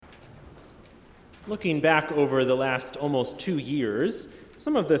Looking back over the last almost 2 years,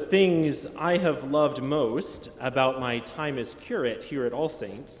 some of the things I have loved most about my time as curate here at All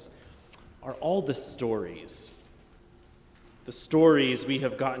Saints are all the stories. The stories we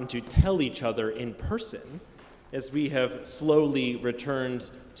have gotten to tell each other in person as we have slowly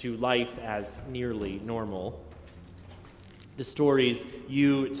returned to life as nearly normal. The stories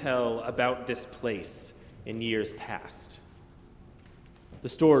you tell about this place in years past. The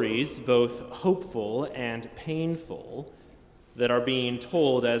stories, both hopeful and painful, that are being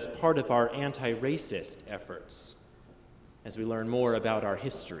told as part of our anti-racist efforts as we learn more about our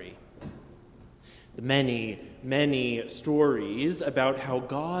history. The many, many stories about how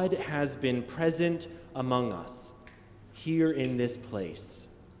God has been present among us here in this place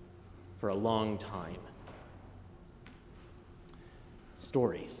for a long time.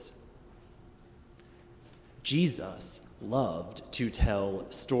 Stories. Jesus loved to tell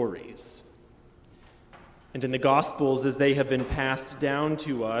stories. And in the Gospels, as they have been passed down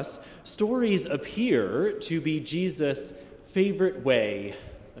to us, stories appear to be Jesus' favorite way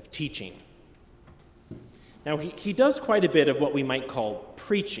of teaching. Now, he does quite a bit of what we might call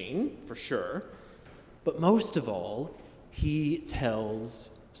preaching, for sure, but most of all, he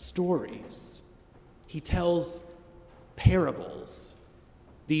tells stories. He tells parables,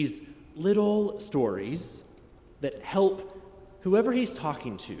 these little stories that help whoever he's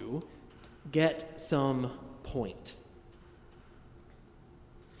talking to get some point.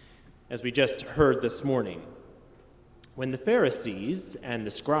 As we just heard this morning, when the Pharisees and the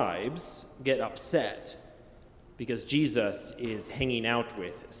scribes get upset because Jesus is hanging out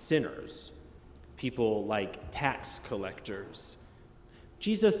with sinners, people like tax collectors,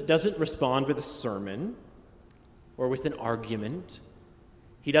 Jesus doesn't respond with a sermon or with an argument.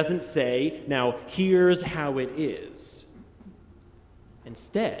 He doesn't say, "Now, here's how it is."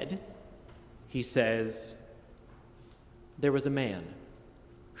 Instead, he says, "There was a man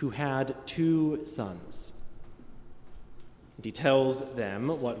who had 2 sons." And he tells them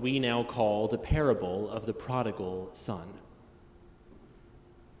what we now call the parable of the prodigal son.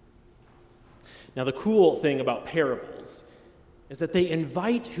 Now, the cool thing about parables is that they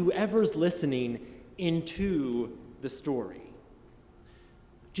invite whoever's listening into the story.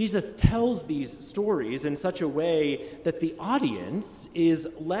 Jesus tells these stories in such a way that the audience is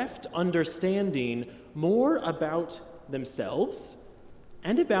left understanding more about themselves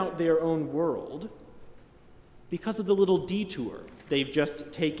and about their own world because of the little detour they've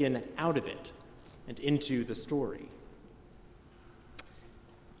just taken out of it and into the story.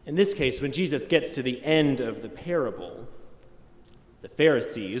 In this case, when Jesus gets to the end of the parable, the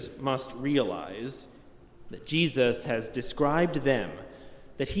Pharisees must realize that Jesus has described them,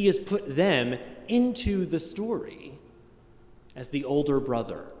 that he has put them into the story as the older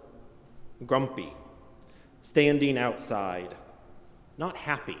brother, grumpy, standing outside, not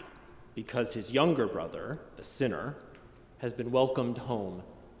happy because his younger brother, the sinner, has been welcomed home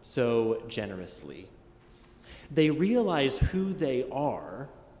so generously. They realize who they are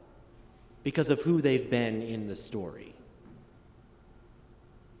because of who they've been in the story.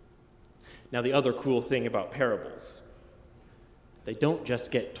 Now, the other cool thing about parables, they don't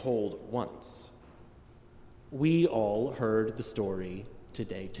just get told once. We all heard the story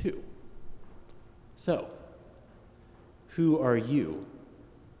today, too. So, who are you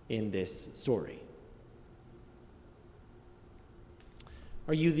in this story?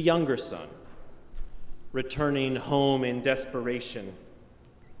 Are you the younger son, returning home in desperation,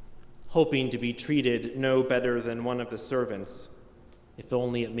 hoping to be treated no better than one of the servants, if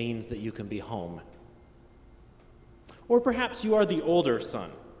only it means that you can be home? Or perhaps you are the older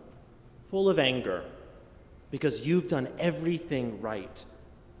son, full of anger, because you've done everything right,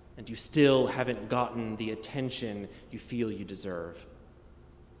 and you still haven't gotten the attention you feel you deserve.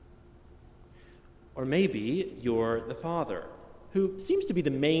 Or maybe you're the father, who seems to be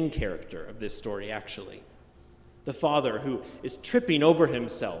the main character of this story, actually. The father who is tripping over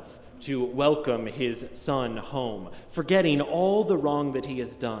himself to welcome his son home, forgetting all the wrong that he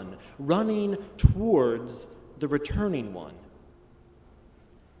has done, running towards the returning one,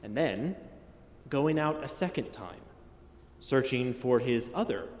 and then going out a second time, searching for his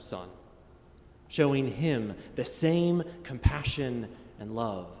other son, showing him the same compassion and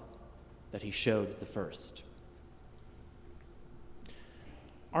love that he showed the first.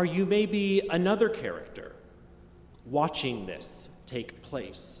 Are you maybe another character watching this take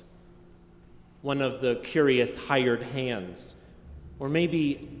place? One of the curious hired hands, or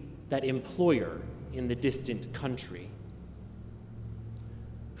maybe that employer in the distant country.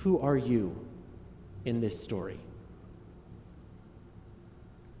 Who are you in this story?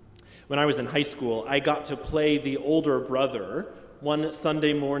 When I was in high school, I got to play the older brother one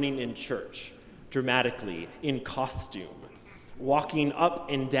Sunday morning in church, dramatically, in costume, walking up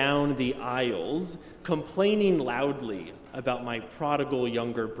and down the aisles, complaining loudly about my prodigal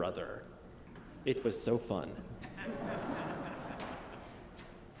younger brother. It was so fun.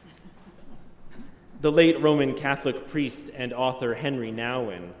 The late Roman Catholic priest and author Henry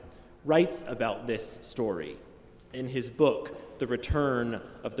Nouwen writes about this story in his book, The Return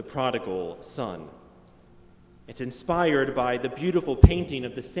of the Prodigal Son. It's inspired by the beautiful painting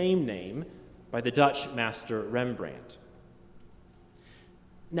of the same name by the Dutch master Rembrandt.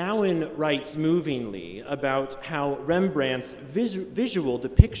 Nouwen writes movingly about how Rembrandt's visual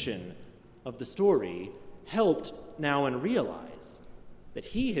depiction of the story helped Nouwen realize that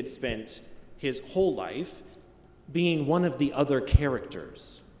he had spent his whole life being one of the other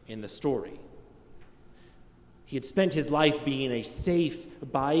characters in the story. He had spent his life being a safe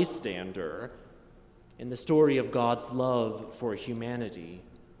bystander in the story of God's love for humanity,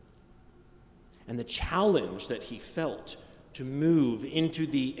 and the challenge that he felt to move into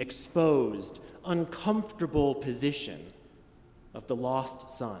the exposed, uncomfortable position of the lost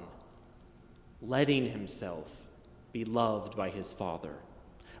son, letting himself be loved by his Father,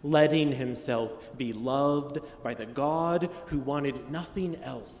 letting himself be loved by the God who wanted nothing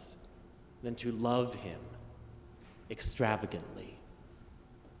else than to love him extravagantly.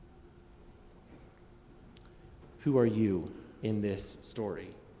 Who are you in this story?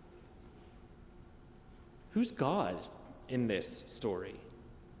 Who's God in this story?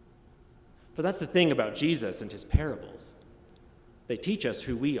 For that's the thing about Jesus and his parables. They teach us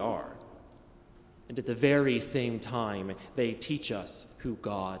who we are, and at the very same time, they teach us who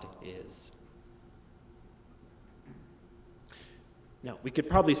God is. Now, we could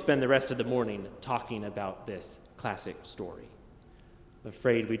probably spend the rest of the morning talking about this classic story. I'm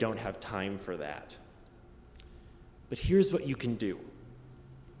afraid we don't have time for that. But here's what you can do.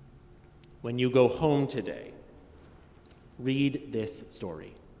 When you go home today, read this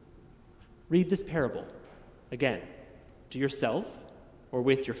story. Read this parable, again, to yourself or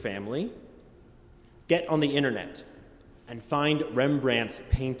with your family. Get on the internet and find Rembrandt's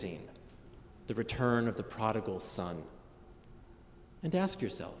painting, The Return of the Prodigal Son, and ask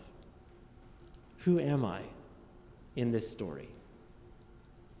yourself, who am I in this story?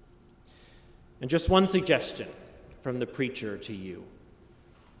 And just one suggestion from the preacher to you.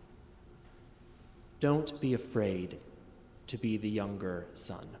 Don't be afraid to be the younger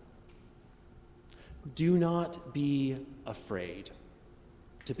son. Do not be afraid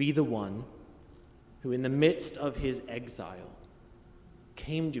to be the one who, in the midst of his exile,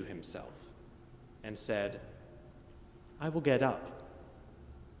 came to himself and said, I will get up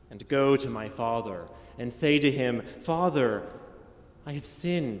and go to my father and say to him, Father, I have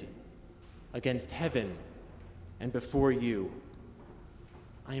sinned against heaven and before you.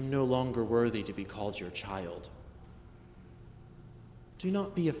 I am no longer worthy to be called your child. Do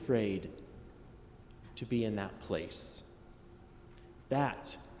not be afraid to be in that place.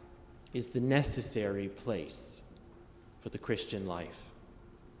 That is the necessary place for the Christian life.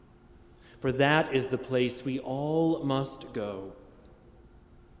 For that is the place we all must go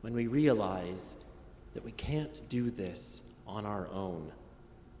when we realize that we can't do this on our own.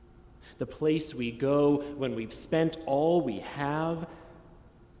 The place we go when we've spent all we have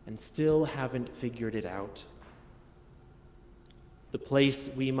and still haven't figured it out. The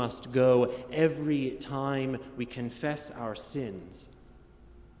place we must go every time we confess our sins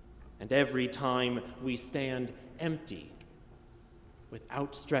and every time we stand empty, with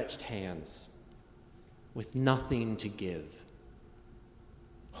outstretched hands, with nothing to give,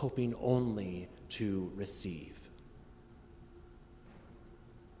 hoping only to receive.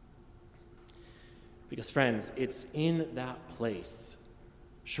 Because, friends, it's in that place,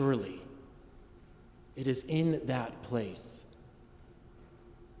 surely, it is in that place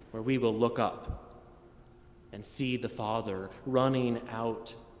where we will look up and see the Father running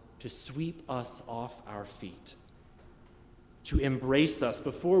out to sweep us off our feet, to embrace us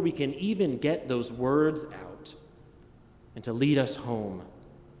before we can even get those words out, and to lead us home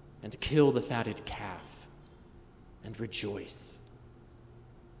and to kill the fatted calf and rejoice.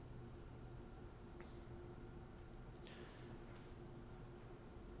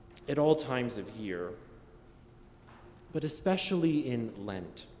 At all times of year, but especially in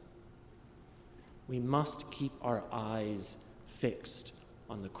Lent, we must keep our eyes fixed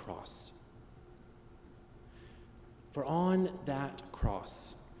on the cross. For on that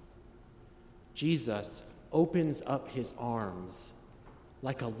cross, Jesus opens up his arms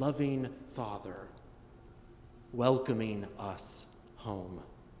like a loving father, welcoming us home.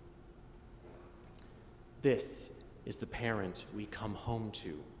 This is the parent we come home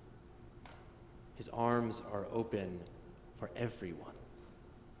to. His arms are open for everyone.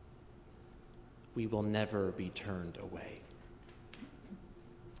 We will never be turned away.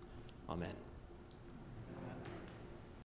 Amen.